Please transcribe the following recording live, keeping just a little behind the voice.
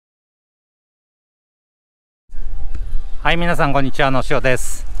はい、皆さんこんにちは、のしおで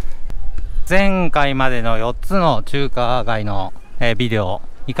す。前回までの4つの中華街のビデオ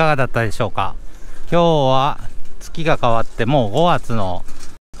いかがだったでしょうか。今日は月が変わってもう5月の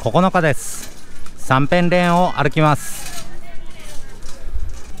9日です。サンペンレーンを歩きます。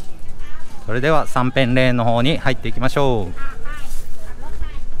それではサンペンレーンの方に入っていきましょう。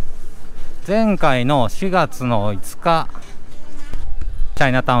前回の4月の5日チャ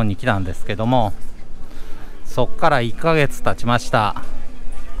イナタウンに来たんですけども、そっから1ヶ月経ちました。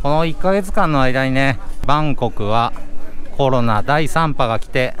この1ヶ月間の間にね、バンコクはコロナ第3波が来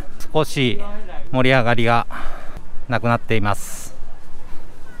て少し盛り上がりがなくなっています。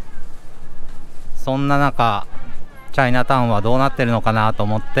そんな中、チャイナタウンはどうなってるのかなと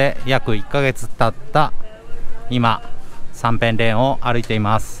思って約1ヶ月経った今、サンペンレーンを歩いてい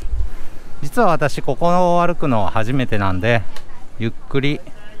ます。実は私ここを歩くのは初めてなんで、ゆっくり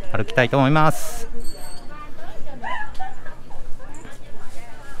歩きたいと思います。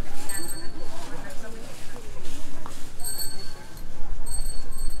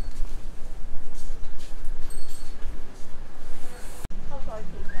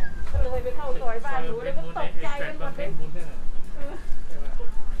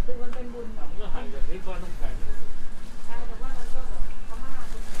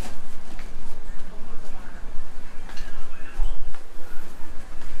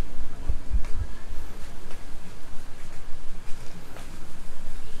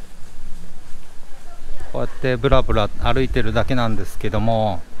こうやってブラブラ歩いてるだけなんですけど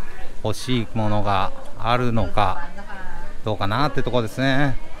も、欲しいものがあるのかどうかなってとこです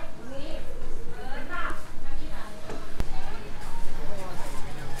ね。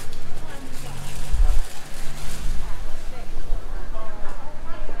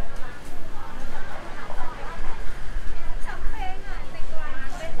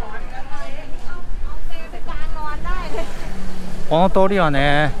この通りは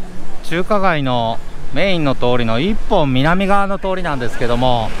ね、中華街のメインの通りの一本南側の通りなんですけど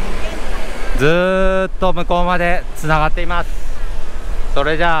も、ずーっと向こうまでつながっています。そ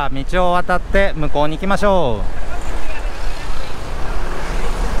れじゃあ道を渡って向こうに行きましょ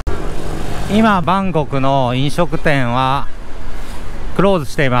う。今バンコクの飲食店はクロー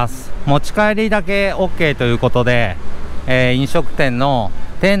ズしています。持ち帰りだけ OK ということで、飲食店の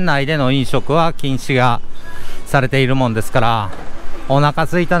店内での飲食は禁止がされているもんですから、お腹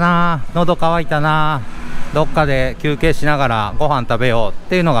空いたな、喉乾いたな、どっかで休憩しながらご飯食べようっ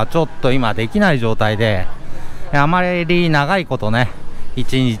ていうのがちょっと今できない状態で、あまり長いことね、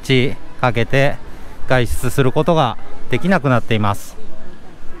1日かけて外出することができなくなっています。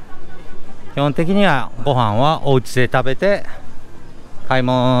基本的にはご飯はお家で食べて、買い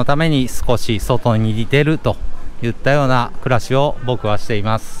物のために少し外に出るといったような暮らしを僕はしてい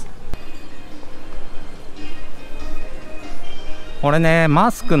ます。これね、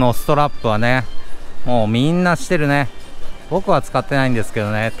マスクのストラップはね、もうみんなしてるね。僕は使ってないんですけ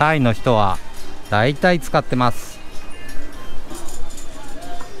どね、タイの人は大体使ってます。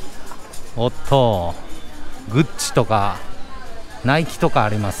おっと、グッチとかナイキとかあ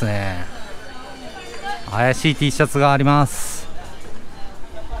りますね。怪しい T シャツがあります。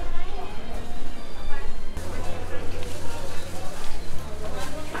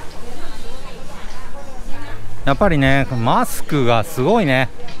やっぱりね、マスクがすごいね。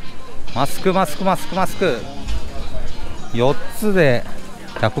マスク4つで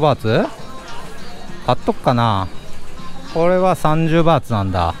100バーツ買っとくかな。これは30バーツな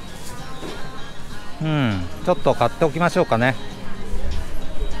んだ。ちょっと買っておきましょうかね。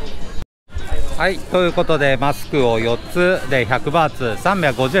はい、ということでマスクを4つで100バーツ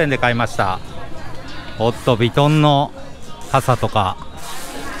350円で買いました。おっと、ヴィトンの傘とか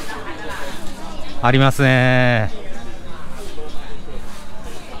ありますね。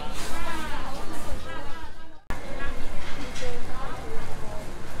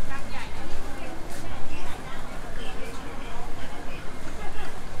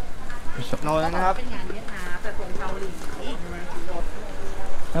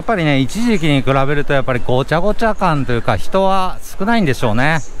やっぱりね、一時期に比べるとやっぱりごちゃごちゃ感というか、人は少ないんでしょう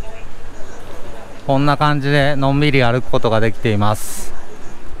ね。こんな感じでのんびり歩くことができています。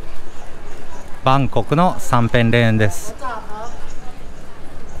バンコクのサンペンレーンです。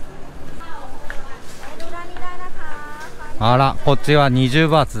あら、こっちは20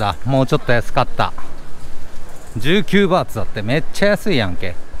バーツだ。もうちょっと安かった。19バーツだって、めっちゃ安いやん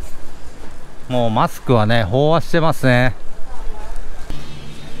け。もうマスクはね、飽和してますね。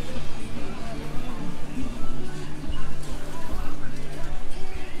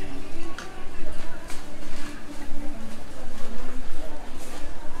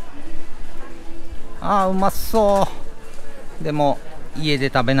あー、うまそう。でも家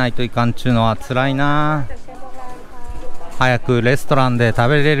で食べないといかんちゅうのは辛いな。早くレストランで食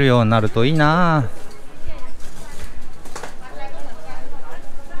べれるようになるといいな。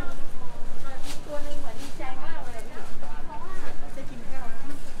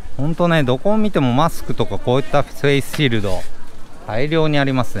ほんとね、どこを見てもマスクとかこういったフェイスシールド大量にあ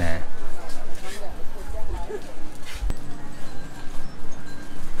りますね。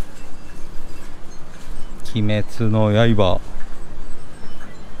鬼滅の刃、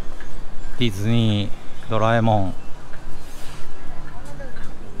ディズニー、ドラえもん、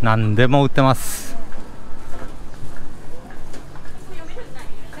何でも売ってます。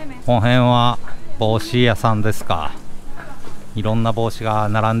この辺は帽子屋さんですか。いろんな帽子が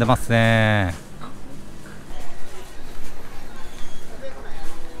並んでますね。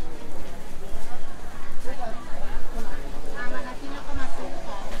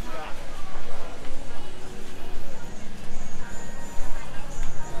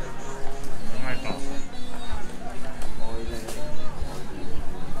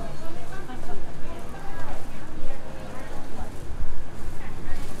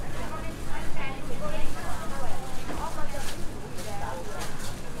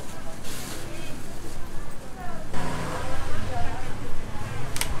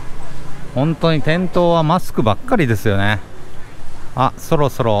本当に店頭はマスクばっかりですよね。あ、そろ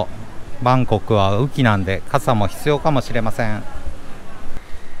そろバンコクは雨季なんで傘も必要かもしれません。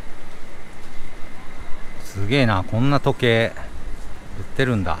すげえな、こんな時計売って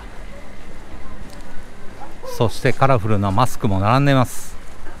るんだ。そしてカラフルなマスクも並んでいます。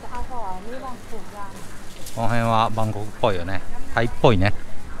この辺はバンコクっぽいよね。タイっぽいね。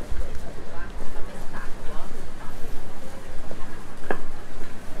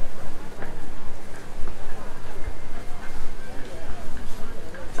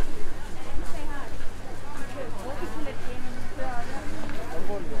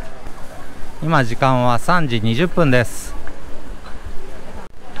今時間は3時20分です。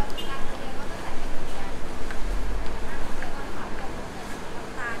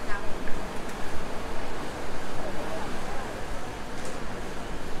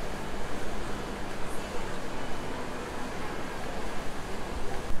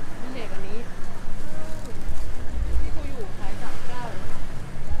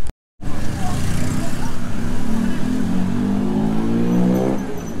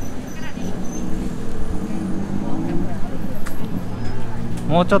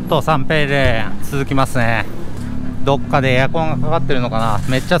もうちょっとサンペンレーン続きますね。どっかでエアコンがかかってるのかな。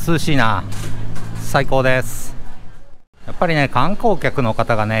めっちゃ涼しいな。最高です。やっぱりね、観光客の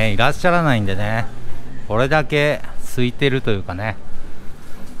方がねいらっしゃらないんでね、これだけ空いてるというかね、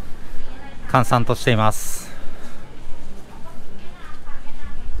閑散としています。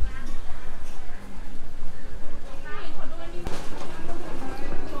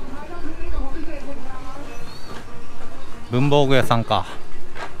文房具屋さんか。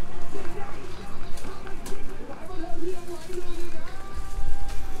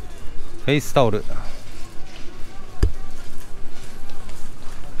フェイスタオル、フ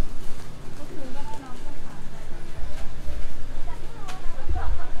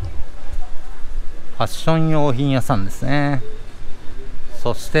ァッション用品屋さんですね。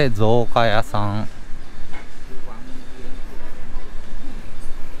そして造花屋さん、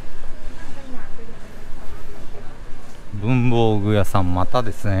文房具屋さんまた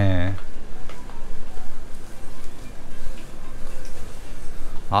ですね。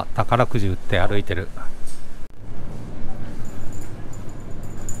あ、宝くじ売って歩いてる。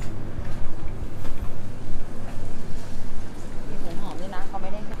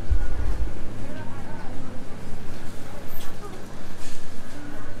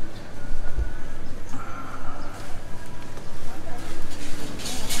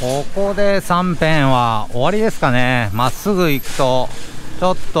ここで3辺は終わりですかね。まっすぐ行くとち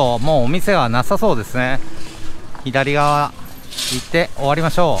ょっともうお店はなさそうですね。左側行って終わりま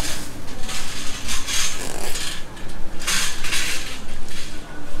しょう。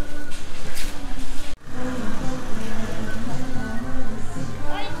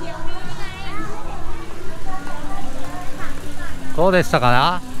どうでしたか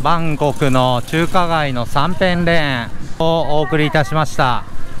な。バンコクの中華街のサンペンレーンをお送りいたしました。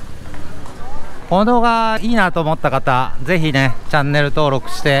この動画いいなと思った方、ぜひねチャンネル登録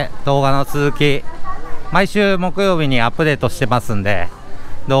して動画の続き毎週木曜日にアップデートしてますんで、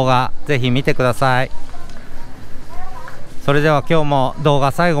動画ぜひ見てください。それでは今日も動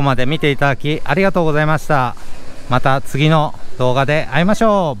画最後まで見ていただきありがとうございました。また次の動画で会いまし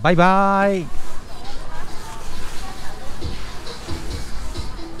ょう。バイバーイ。